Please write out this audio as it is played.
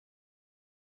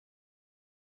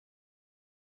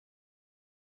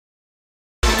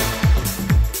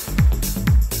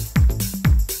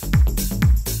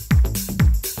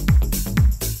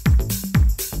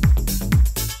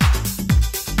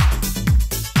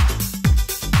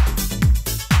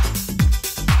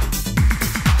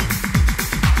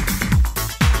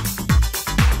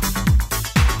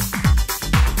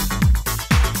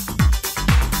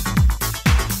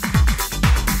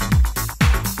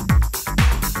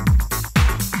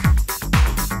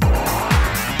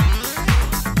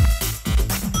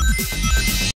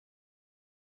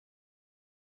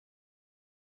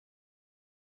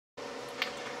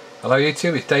Hello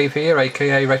YouTube, it's Dave here,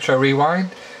 aka Retro Rewind.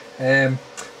 No,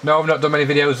 I've not done many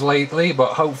videos lately,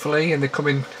 but hopefully in the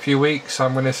coming few weeks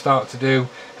I'm going to start to do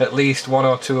at least 1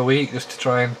 or 2 a week, just to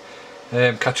try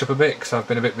and catch up a bit, because I've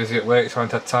been a bit busy at work, so I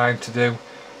haven't had time to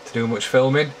do much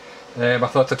filming. I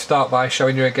thought I'd start by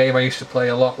showing you a game I used to play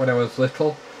a lot when I was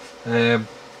little,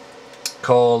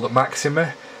 called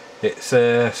Maxima. It's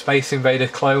a Space Invader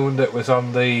clone that was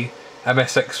on the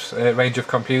MSX range of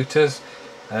computers.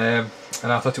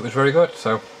 And I thought it was very good,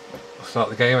 so I'll start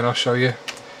the game and I'll show you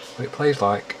what it plays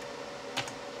like.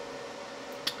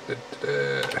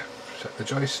 Set the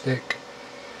joystick,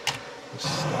 let's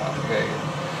start the game.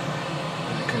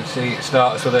 As you can see, it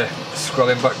starts with a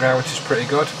scrolling background, which is pretty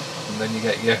good, and then you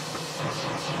get your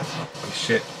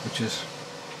shit, which is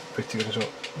pretty good as well.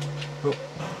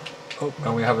 Oh,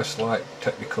 and we have a slight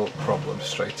technical problem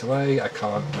straight away. I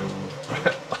can't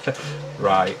move.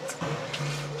 Right.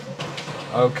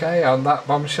 Okay, on that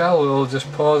bombshell we'll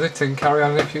just pause it and carry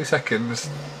on in a few seconds.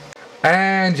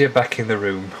 And you're back in the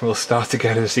room. We'll start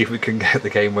again and see if we can get the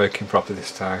game working properly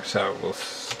this time. So we'll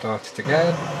start it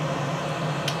again.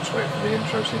 Just wait for the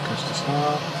intro sequence to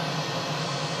start.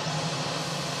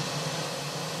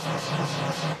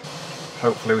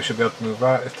 Hopefully we should be able to move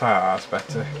right this time. That's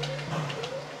better.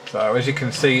 So as you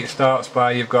can see, it starts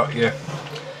by you've got your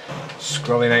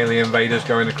scrolling alien invaders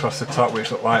going across the top,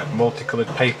 which look like multicoloured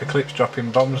paper clips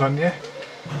dropping bombs on you.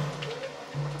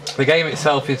 The game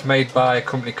itself is made by a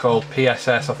company called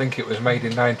PSS. I think it was made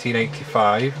in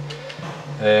 1985.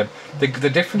 The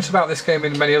difference about this game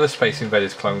in many other Space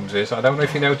Invaders clones is, I don't know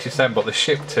if you noticed them, but the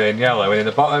ship turned yellow, and in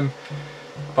the bottom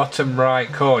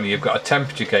right corner you've got a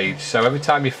temperature gauge, so every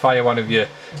time you fire one of your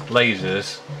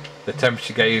lasers the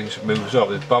temperature gauge moves up.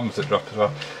 There's bombs that drop as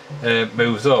well.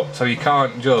 Moves up, so you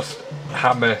can't just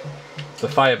hammer the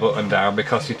fire button down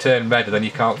because you turn red and then you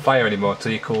can't fire anymore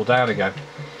until you cool down again.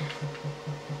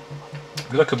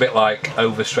 They look a bit like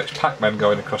overstretched Pac-Man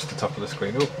going across the top of the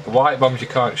screen. Ooh, the white bombs you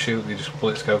can't shoot, you just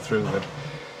bullets go through them.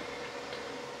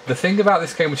 The thing about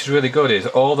this game which is really good is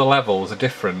all the levels are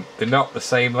different. They're not the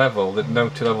same level, no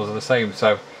two levels are the same,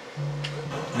 so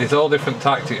there's all different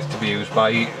tactics to be used for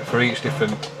each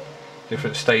different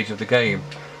stage of the game.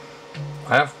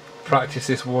 I have practiced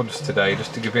this once today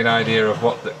just to give you an idea of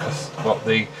what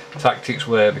the tactics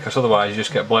were, because otherwise you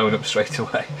just get blown up straight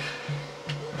away.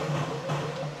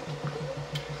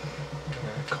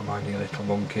 Come on, you little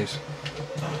monkeys.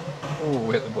 Oh,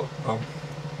 hit the bomb.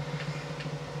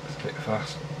 It's a bit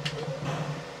fast.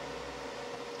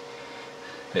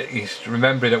 It's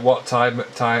remembering at what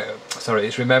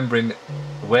it's remembering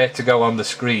where to go on the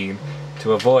screen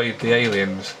to avoid the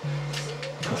aliens,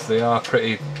 because they are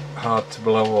pretty hard to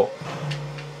blow up.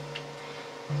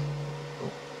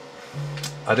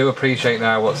 I do appreciate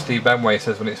now what Steve Benway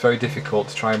says when it's very difficult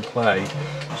to try and play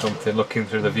something looking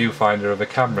through the viewfinder of a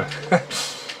camera.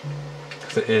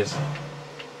 Because it is.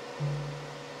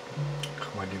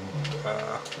 Come on,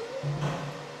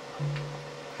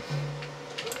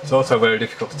 It's also very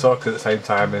difficult to talk at the same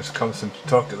time and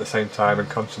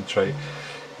concentrate.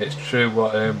 It's true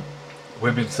what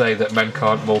women say, that men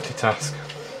can't multitask.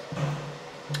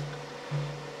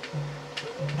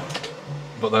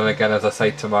 But then again, as I say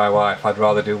to my wife, I'd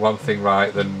rather do one thing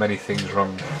right than many things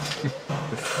wrong.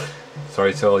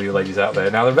 Sorry to all you ladies out there.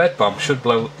 Now the red bomb should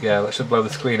blow, that should blow the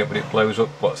screen up, but it blows up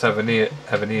whatever near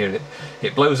it.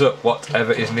 It blows up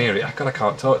whatever is near it. God, I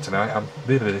can't talk tonight.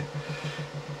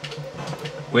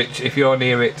 Which, if you're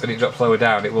near it and it drops lower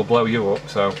down, it will blow you up.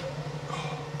 So,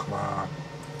 come on.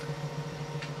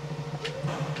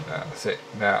 That's it.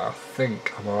 Now I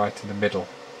think I'm alright in the middle.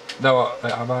 No,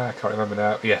 am I? I can't remember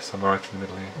now. Yes, I'm alright in the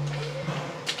middle here.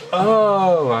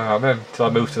 Oh, I'm in until I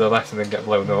move to the left and then get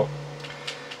blown up.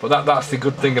 But that's the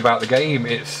good thing about the game.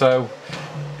 It's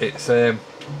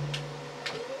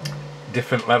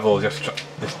different levels.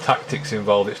 There's tactics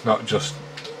involved. It's not just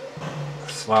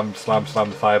slam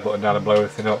the fire button down and blow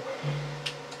everything up.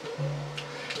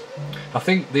 I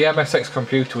think the MSX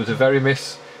computer was a very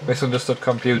misunderstood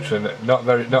computer and not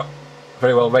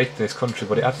very well rated in this country,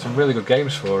 but it had some really good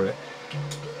games for it.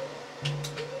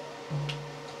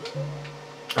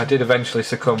 I did eventually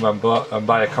succumb and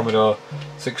buy a Commodore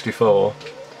 64,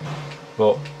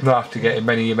 but not after getting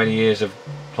many years of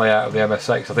play out of the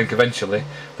MSX. I think eventually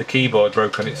the keyboard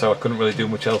broke on it, so I couldn't really do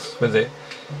much else with it.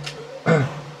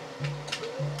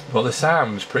 But the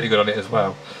sound's pretty good on it as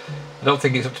well. I don't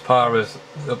think it's up to par as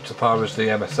the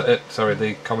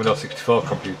the Commodore 64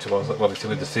 computer was. Obviously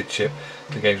with the SID chip,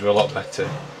 the games were a lot better.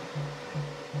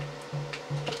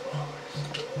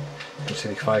 You can see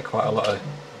they fire quite a lot of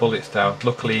bullets down.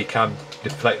 Luckily you can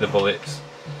deflect the bullets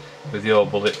with your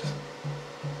bullets,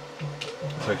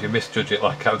 so so if you misjudge it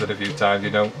like I've done a few times, you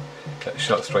don't get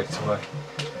shot straight away.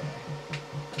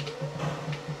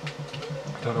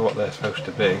 I don't know what they're supposed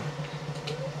to be.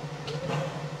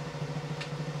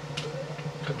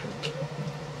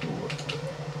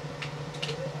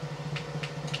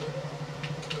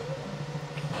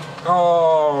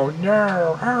 Oh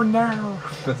no, oh no,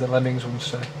 as the lemmings would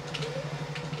say.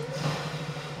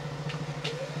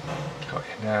 Got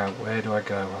you now, where do I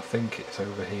go? I think it's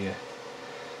over here.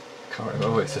 Can't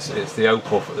remember. Oh, it's the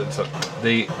Opal,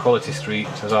 the Quality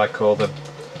Streets as I call them.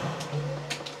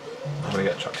 I'm going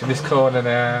to get trapped in this corner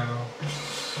now.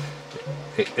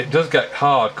 It does get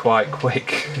hard quite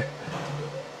quick.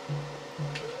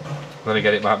 Then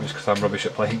again, it might be just because I'm rubbish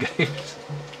at playing games.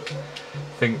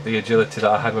 I think the agility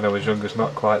that I had when I was younger is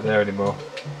not quite there anymore.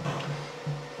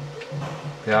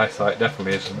 The eyesight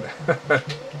definitely isn't.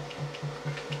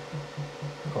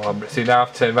 Oh, see, now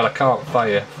I've turned, well, I can't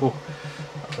fire. Whew.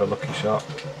 That's a lucky shot.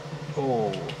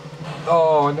 Oh,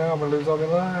 oh, now I'm going to lose all my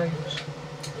lives.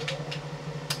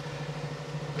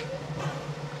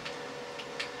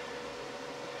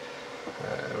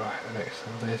 Right, the next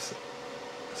level is.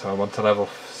 So I'm on to level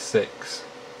 6.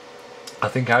 I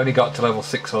think I only got to level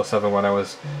 6 or 7 when I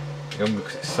was younger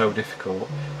because it's so difficult.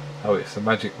 Oh, it's the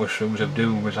magic mushrooms of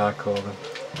doom, as I call them.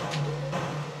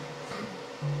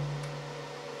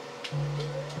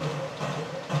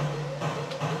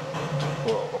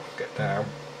 Whoa, get down.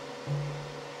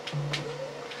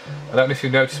 I don't know if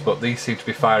you've noticed, but these seem to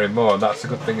be firing more, and that's a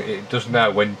good thing. It does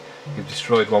now. When you've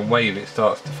destroyed one wave, it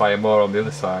starts to fire more on the other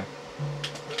side.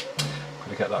 I'm going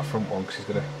to get that front one because he's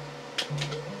going to...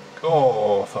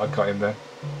 Oh, I thought I got him then.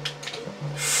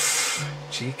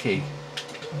 Cheeky.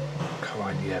 Come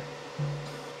on, yeah.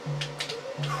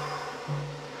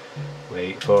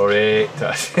 Wait for it.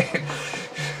 That's it.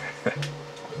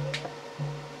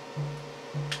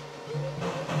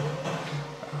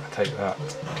 I'll take that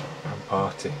and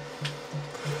party.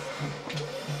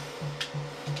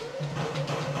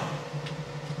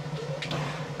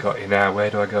 Got you now.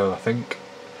 Where do I go? I think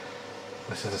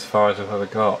this is as far as I've ever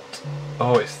got.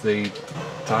 Oh, it's the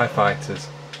TIE fighters.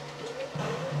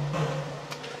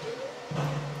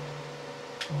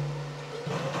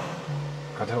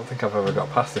 I don't think I've ever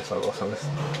got past this level, so this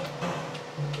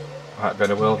might have been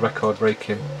a world record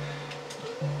breaking.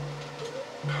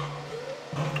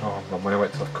 Oh, I'm going to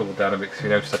wait till I've cooled down a bit because if you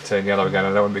notice I turn yellow again.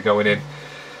 I don't want to be going in,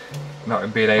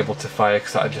 not being able to fire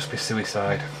because that would just be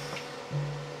suicide.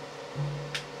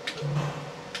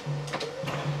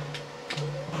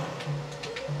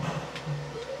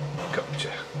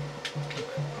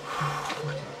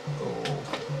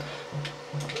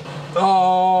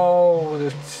 Oh, the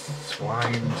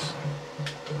swines.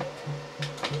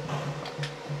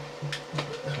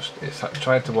 It's like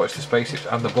trying to watch the spaceships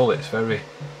and the bullets very...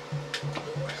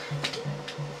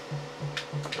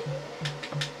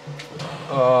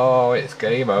 Oh, it's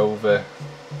game over.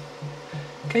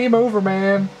 Game over,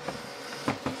 man.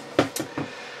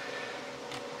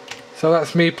 So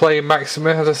that's me playing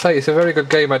Maxima. As I say, it's a very good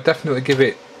game. I'd definitely give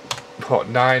it, what,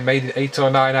 9, maybe 8 or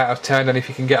 9 out of 10, and if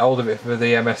you can get hold of it for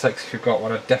the MSX, if you've got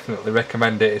one, I'd definitely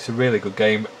recommend it. It's a really good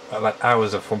game. I had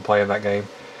hours of fun playing that game.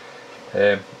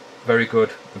 Very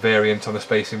good variant on the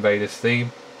Space Invaders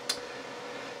theme.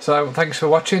 So thanks for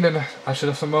watching, and I should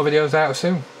have some more videos out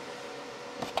soon.